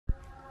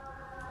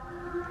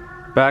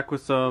Back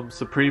with some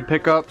Supreme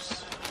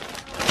pickups.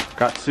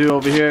 Got two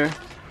over here.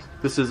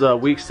 This is a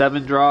week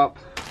 7 drop.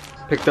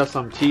 Picked up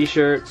some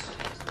t-shirts.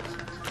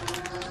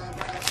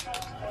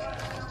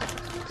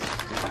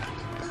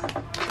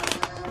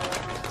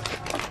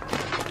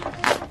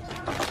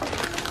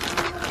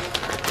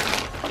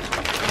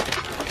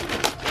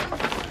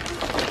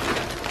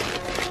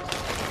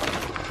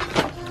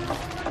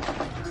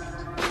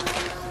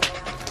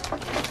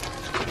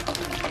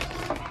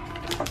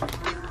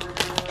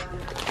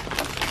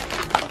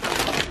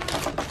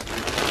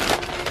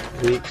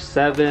 Week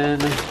 7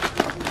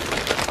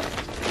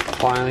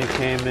 finally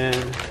came in.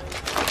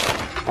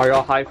 Are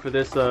y'all hyped for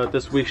this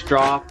this week's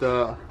drop?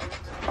 The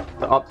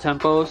up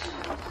tempos.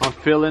 I'm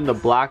feeling the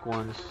black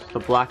ones, the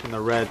black and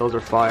the red. Those are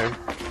fire.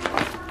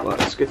 But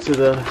let's get to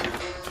the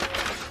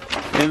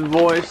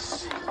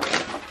invoice.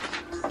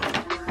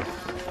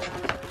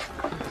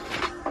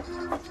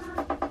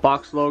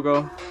 Box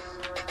logo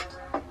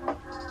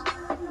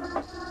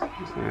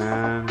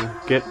and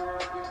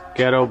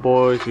Ghetto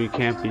Boys, we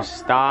can't be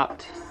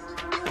stopped.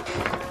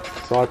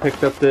 So I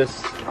picked up this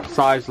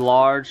size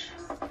large,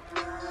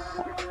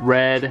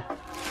 red.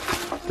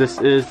 This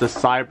is the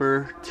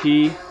Cyber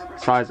T,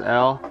 size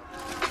L.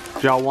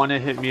 If y'all want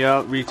it, hit me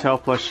up. Retail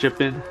plus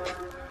shipping.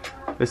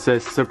 It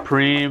says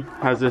Supreme.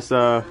 Has this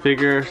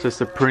figure. It says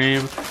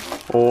Supreme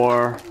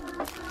or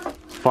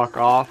fuck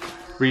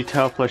off.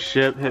 Retail plus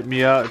ship. Hit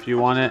me up if you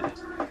want it.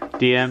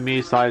 DM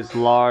me. Size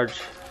large,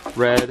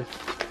 red.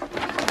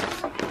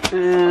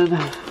 And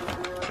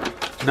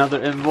another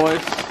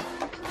invoice.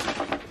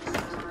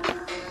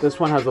 This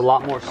one has a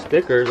lot more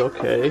stickers.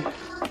 Okay.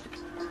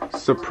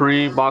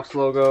 Supreme box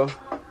logo.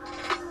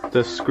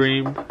 The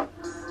Scream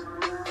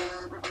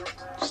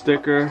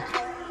sticker.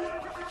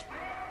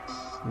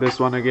 This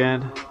one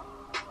again.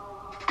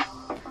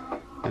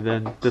 And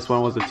then this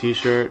one was a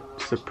t-shirt.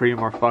 Supreme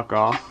or fuck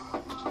off.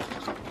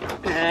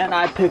 And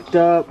I picked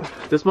up,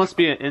 this must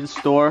be an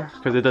in-store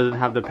because it doesn't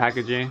have the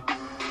packaging.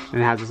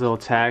 And it has this little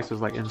tag, so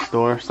it's like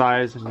in-store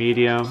size,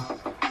 medium.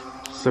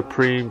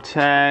 Supreme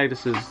tag.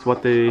 This is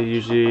what they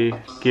usually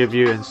give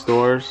you in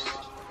stores.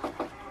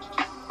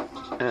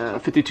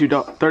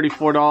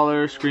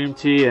 $34 Scream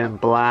tee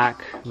and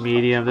black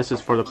medium. This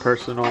is for the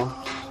personal.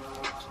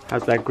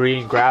 Has that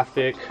green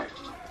graphic.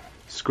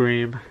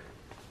 Scream.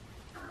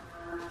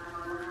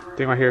 I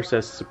think right here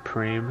says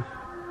Supreme.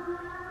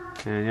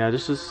 And yeah,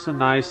 this is a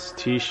nice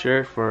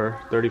t-shirt for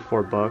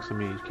 34 bucks. I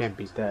mean, you can't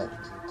beat that.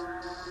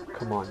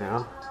 Come on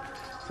now.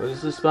 So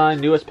this is my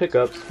newest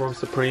pickups from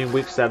Supreme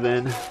week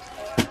 7.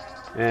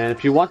 And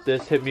if you want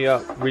this, hit me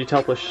up.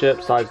 Retail plus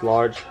ship, size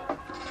large.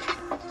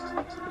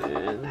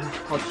 And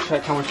I'll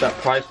check how much that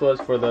price was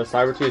for the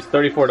Cyber T. It's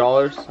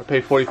 $34. I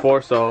paid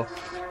 $44, so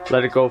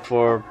let it go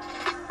for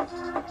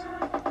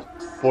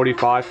 $45,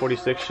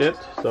 $46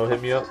 shipped. So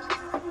hit me up.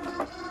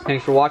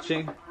 Thanks for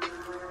watching.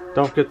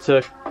 Don't forget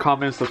to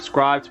comment and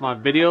subscribe to my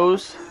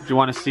videos if you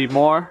want to see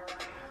more.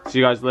 See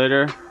you guys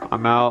later.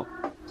 I'm out.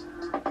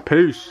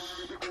 Peace.